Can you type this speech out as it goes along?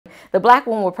The black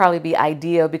one will probably be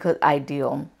ideal because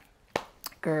ideal.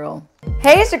 Girl.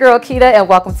 Hey, it's your girl Keta and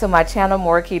welcome to my channel,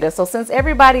 More Keta. So since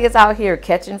everybody is out here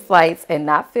catching flights and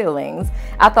not feelings,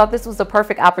 I thought this was the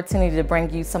perfect opportunity to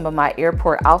bring you some of my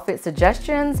airport outfit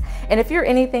suggestions. And if you're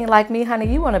anything like me,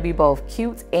 honey, you want to be both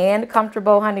cute and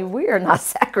comfortable, honey, we are not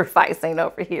sacrificing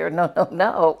over here.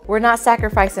 No. We're not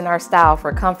sacrificing our style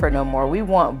for comfort no more. We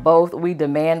want both. We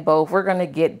demand both. We're going to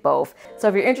get both. So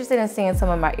if you're interested in seeing some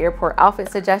of my airport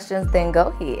outfit suggestions, then go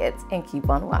ahead and keep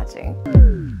on watching.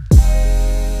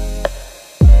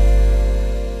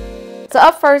 So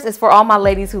up first is for all my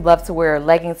ladies who love to wear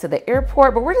leggings to the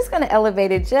airport, but we're just going to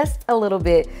elevate it just a little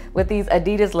bit with these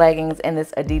Adidas leggings and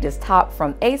this Adidas top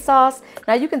from ASOS.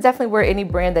 Now you can definitely wear any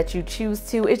brand that you choose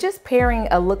to. It's just pairing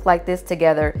a look like this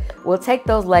together will take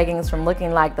those leggings from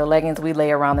looking like the leggings we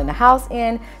lay around in the house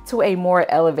in to a more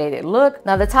elevated look.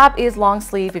 Now the top is long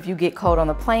sleeve if you get cold on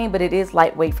the plane, but it is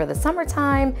lightweight for the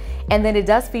summertime. And then it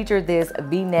does feature this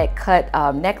V-neck cut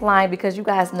neckline because you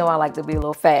guys know I like to be a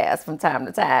little fast from time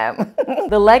to time.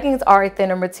 The leggings are a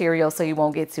thinner material so you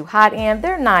won't get too hot in.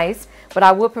 They're nice, but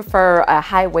I would prefer a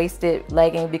high-waisted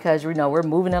legging because, you know, we're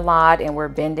moving a lot and we're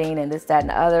bending and this, that, and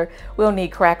the other. We'll need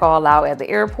crack all out at the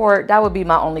airport. That would be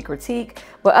my only critique.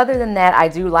 But other than that, I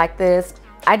do like this.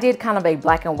 I did kind of a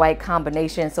black and white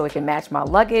combination so it can match my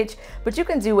luggage, but you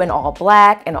can do an all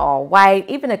black and all white,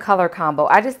 even a color combo.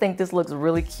 I just think this looks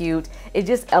really cute. It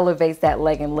just elevates that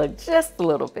legging look just a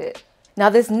little bit. Now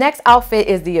this next outfit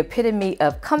is the epitome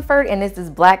of comfort, and this is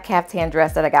black caftan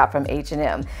dress that I got from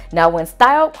H&M. Now when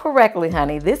styled correctly,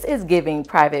 honey, this is giving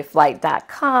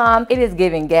privateflight.com. It is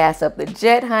giving gas up the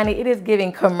jet, honey. It is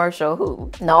giving commercial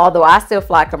who. Now although I still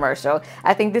fly commercial,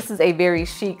 I think this is a very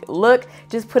chic look.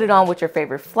 Just put it on with your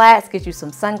favorite flats, get you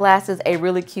some sunglasses, a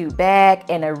really cute bag,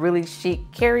 and a really chic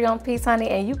carry-on piece, honey,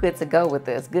 and you good to go with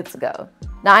this. Good to go.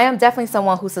 Now I am definitely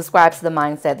someone who subscribes to the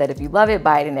mindset that if you love it,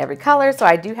 buy it in every color. So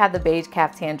I do have the beige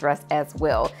caftan dress as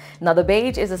well. Now the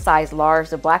beige is a size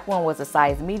large. The black one was a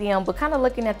size medium, but kind of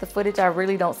looking at the footage, I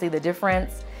really don't see the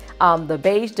difference. The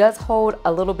beige does hold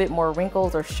a little bit more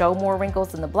wrinkles or show more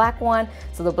wrinkles than the black one.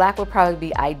 So the black would probably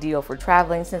be ideal for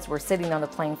traveling since we're sitting on the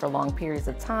plane for long periods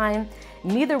of time.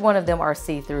 Neither one of them are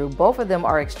see-through. Both of them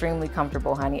are extremely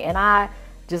comfortable, honey. And I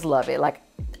just love it. Like,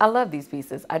 I love these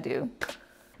pieces. I do.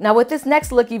 Now with this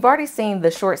next look, you've already seen the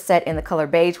short set in the color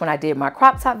beige when I did my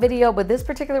crop top video, but this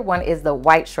particular one is the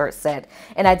white short set.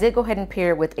 And I did go ahead and pair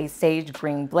it with a sage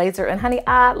green blazer. And honey,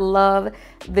 I love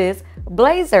this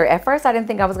blazer. At first, I didn't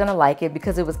think I was gonna like it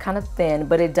because it was kind of thin,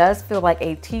 but it does feel like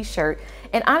a t-shirt.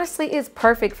 And honestly, it's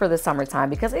perfect for the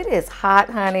summertime because it is hot,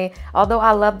 honey. Although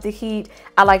I love the heat,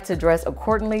 I like to dress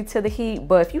accordingly to the heat.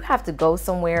 But if you have to go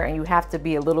somewhere and you have to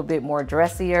be a little bit more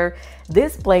dressier,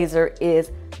 this blazer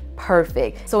is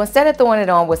perfect. So instead of throwing it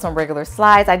on with some regular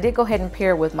slides, I did go ahead and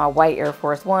pair it with my white Air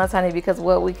Force Ones, honey, because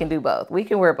well, we can do both. We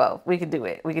can wear both. We can do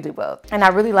it. We can do both. And I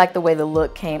really like the way the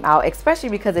look came out, especially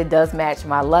because it does match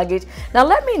my luggage. Now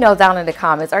let me know down in the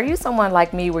comments, are you someone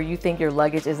like me where you think your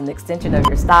luggage is an extension of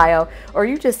your style? Or are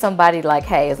you just somebody like,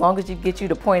 hey, as long as you get you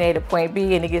to point A to point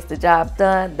B and it gets the job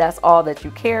done, that's all that you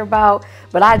care about?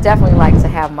 But I definitely like to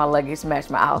have my luggage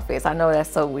match my outfits. I know that's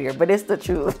so weird, but it's the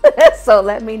truth. So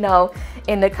let me know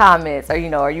in the comments, or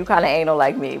are you kind of anal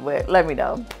like me? But let me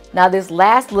know. Now this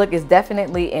last look is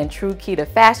definitely in true Keta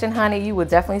fashion, honey. You will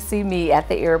definitely see me at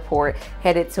the airport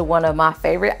headed to one of my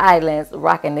favorite islands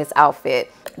rocking this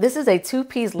outfit. This is a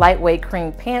two-piece lightweight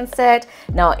cream pant set.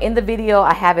 Now in the video,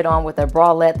 I have it on with a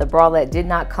bralette. The bralette did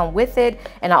not come with it.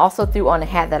 And I also threw on a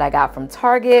hat that I got from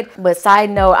Target. But side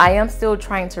note, I am still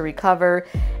trying to recover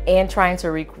and trying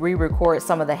to re-record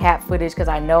some of the hat footage because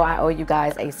I know I owe you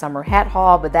guys a summer hat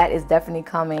haul, but that is definitely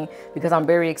coming because I'm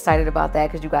very excited about that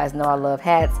because you guys know I love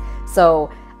hats. So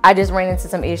I just ran into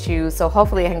some issues. So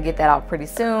hopefully I can get that out pretty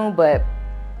soon, but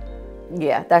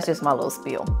yeah, that's just my little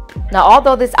spiel. Now,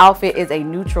 although this outfit is a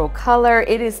neutral color,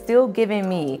 it is still giving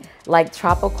me like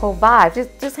tropical vibes.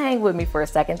 Just hang with me for a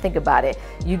second. Think about it.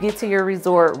 You get to your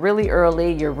resort really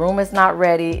early. Your room is not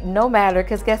ready. No matter,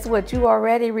 because guess what? You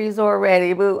already resort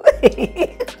ready, boo.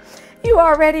 You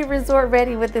already resort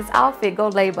ready with this outfit. Go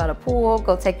lay by the pool.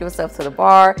 Go take yourself to the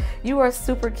bar. You are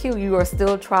super cute. You are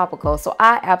still tropical. So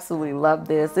I absolutely love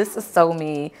this. This is so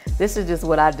me. This is just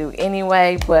what I do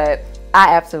anyway, but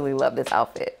I absolutely love this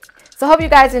outfit. So I hope you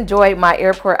guys enjoyed my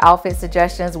airport outfit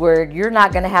suggestions where you're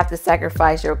not going to have to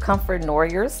sacrifice your comfort nor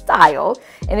your style.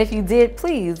 And if you did,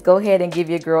 please go ahead and give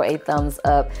your girl a thumbs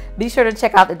up. Be sure to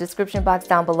check out the description box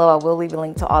down below. I will leave a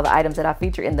link to all the items that I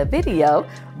feature in the video.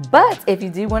 But if you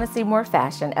do want to see more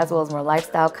fashion as well as more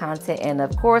lifestyle content and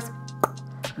of course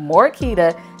more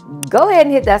Keta, go ahead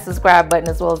and hit that subscribe button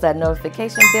as well as that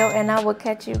notification bell, and I will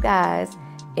catch you guys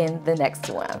in the next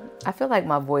one. I feel like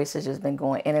my voice has just been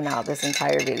going in and out this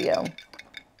entire video.